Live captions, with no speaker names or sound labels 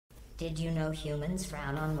Did you know humans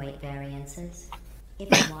frown on weight variances? If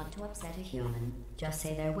you want to upset a human, just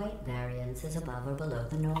say their weight variance is above or below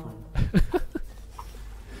the norm.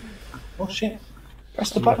 Oh shit. Press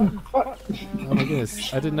the button. Fuck. Oh my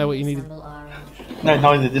goodness, I didn't know what you needed. No,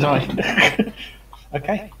 neither did I.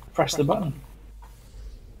 Okay, press the button.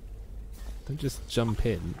 Don't just jump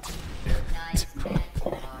in. Nice.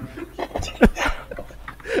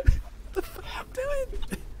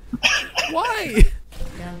 Why?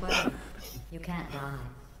 Don't worry. You can't die.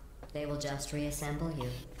 They will just reassemble you.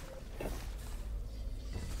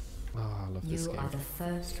 Oh, I love this You game. are the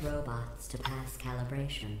first robots to pass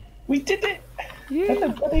calibration. We did it! Hello,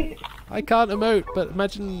 buddy. I can't emote, but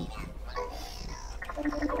imagine.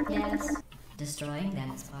 Yes. Destroying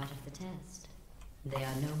them is part of the test. They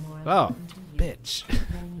are no more Oh, important to you bitch.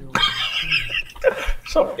 than you are to me.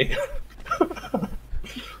 Sorry.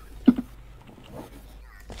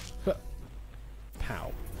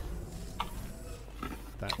 How?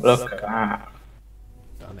 That's Look at that.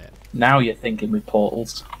 done it. Now you're thinking with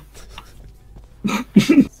portals.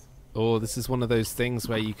 Oh, this is one of those things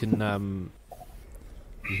where you can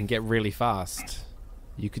get really fast.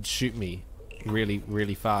 You could shoot me really,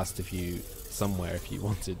 really fast if you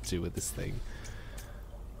wanted to with this thing.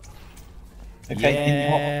 Okay,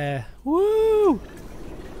 in what? Yeah. Woo!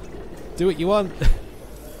 Do what you want.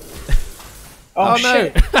 Oh, no!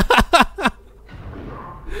 shit!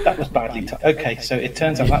 That was badly timed. Okay, so it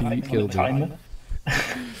turns out that thing's on a killed timer.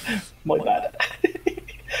 My bad.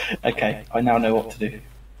 Okay, I now know what to do.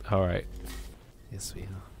 Alright. Yes, we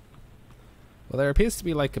are. Well, there appears to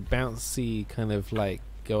be like a bouncy kind of like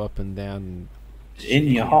go up and down. In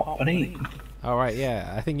your hot buddy. Alright,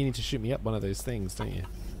 yeah. I think you need to shoot me up one of those things, don't you?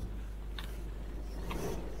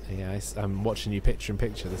 Yeah, I'm watching you picture in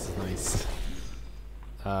picture. This is nice.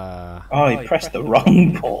 Oh, I pressed the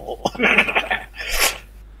wrong portal.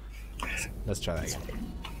 Let's try that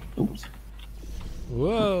again. Oops.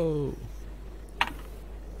 Whoa!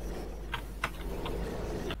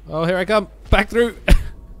 Oh, here I come! Back through!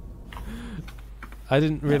 I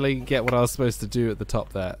didn't really get what I was supposed to do at the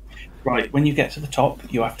top there. Right, when you get to the top,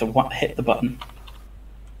 you have to hit the button.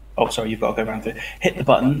 Oh, sorry, you've got to go around to it. Hit the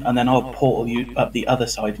button, and then I'll portal you up the other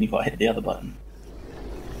side, and you've got to hit the other button.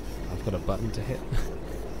 I've got a button to hit.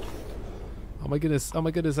 Oh my goodness, I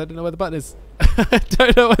don't know where the button is. I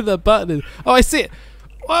don't know where the button is. Oh, I see it!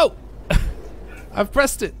 Whoa! I've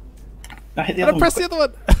pressed it! Now hit the And other I pressed the one.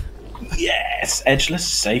 other one! Yes! Edgeless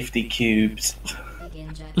safety cubes.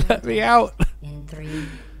 Begin jet Let me out! in 3,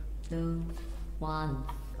 2, 1.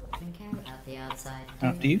 And carry out the outside.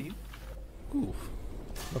 After you. Ooh,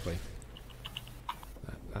 lovely.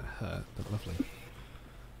 That hurt, but lovely.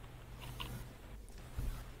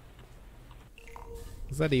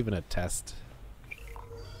 Is that even a test?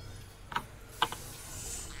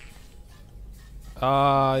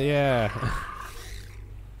 Ah, yeah.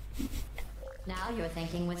 Now you're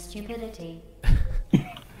thinking with stupidity.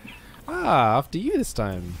 Ah, after you this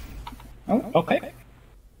time. Oh, okay.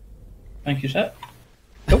 Thank you, sir.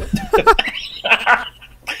 Oh.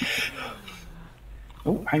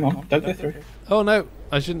 Oh, hang on. Don't go through. Oh no,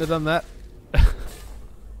 I shouldn't have done that. You're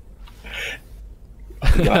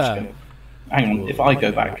actually gonna- Hang on. If I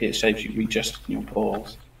go back, it saves you readjusting your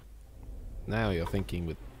portals. Now you're thinking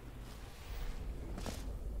with...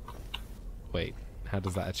 Wait, how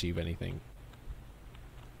does that achieve anything?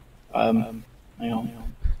 Hang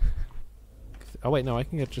on. Oh wait, no, I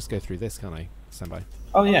can just go through this, can't I? Stand by.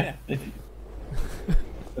 Oh, yeah.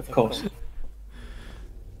 Of course.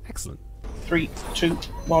 Excellent. 3, 2,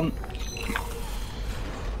 1.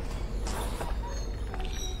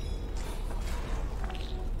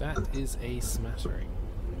 That is a smattering.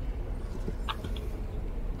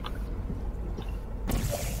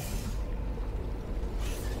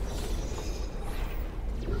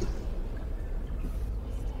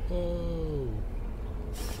 Oh.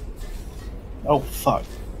 Oh, fuck.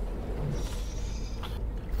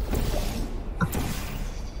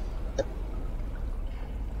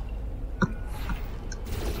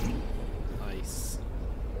 Nice.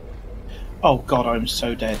 Oh, God, I'm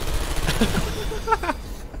so dead.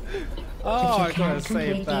 Oh, I If you gotta can't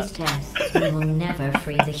save complete that. these tests, we will never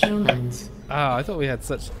free the humans. Ah, I thought we had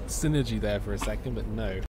such synergy there for a second, but no.